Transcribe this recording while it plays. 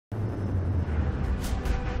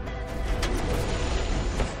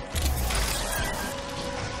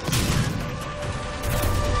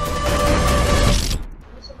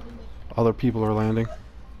other people are landing.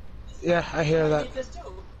 Yeah, I hear that.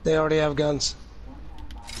 They already have guns.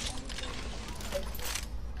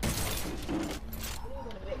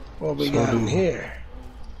 What we got in here?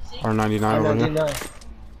 R99 over here. R99.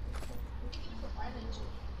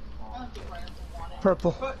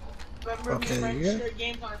 Purple. Okay, there you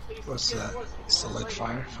go. What's that? Solid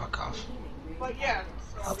fire? Fuck off.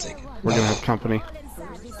 I'll take it. We're gonna have company.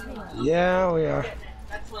 Yeah, we are.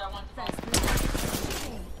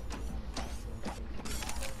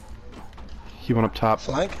 He went up top.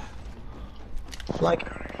 Flank. Flank.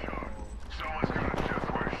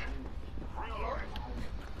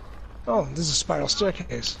 Oh, this is a spiral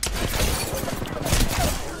staircase.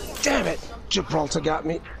 Damn it! Gibraltar got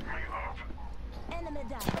me.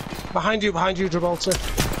 Behind you, Gibraltar.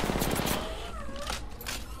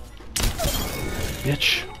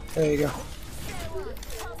 Bitch. There you go.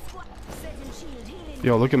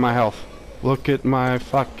 Yo, look at my health. Look at my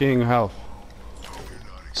fucking health.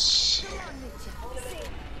 Shit.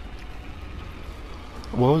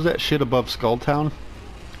 What was that shit above Skulltown?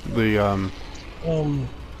 The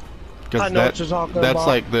I know what you're talking that's about.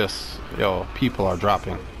 like this. Yo, people are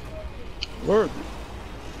dropping. Word.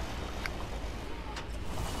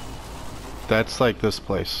 That's like this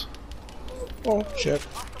place. Oh shit.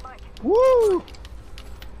 Woo!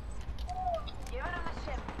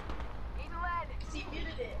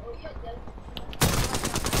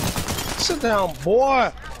 Sit down,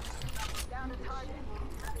 boy.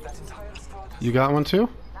 You got one too?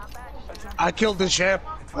 I killed the champ,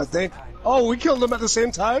 I think. Oh, we killed him at the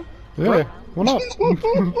same time? Yeah, what up?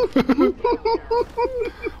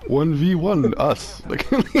 1v1, us.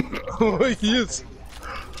 Oh, yes.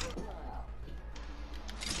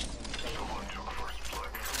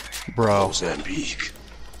 Bro, Mozambique.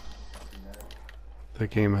 the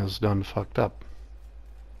game has done fucked up.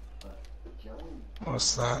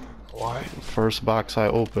 What's that? Why? First box I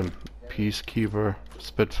open, Peacekeeper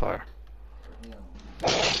Spitfire.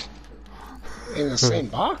 In the same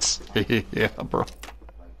box? Yeah, bro.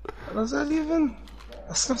 What is that even?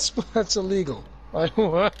 That's not. That's illegal. Like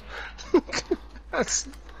what? That's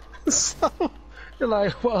so. You're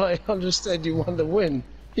like, well, I understand you want to win.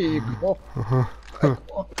 Here you go. Like,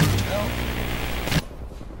 what the hell?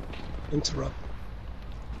 Interrupt.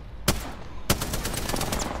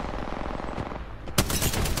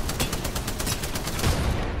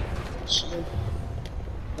 Shit.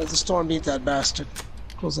 Let the storm beat that bastard.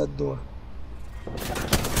 Close that door.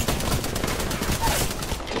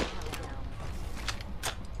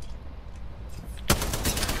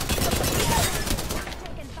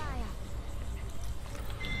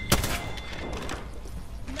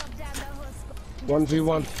 One v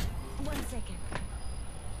one.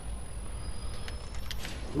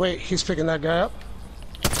 Wait, he's picking that guy up.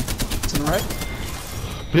 To the right.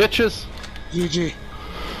 Bitches! GG.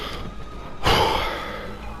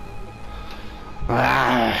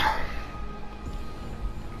 Ah.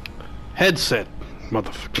 Headset,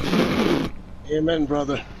 motherfucker. Amen,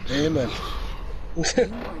 brother. Amen.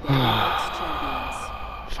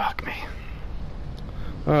 Fuck me.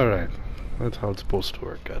 Alright. That's how it's supposed to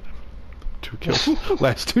work. Got 2 kills.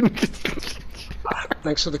 Last 2 kills.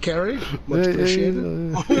 Thanks for the carry. Much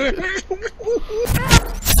appreciated.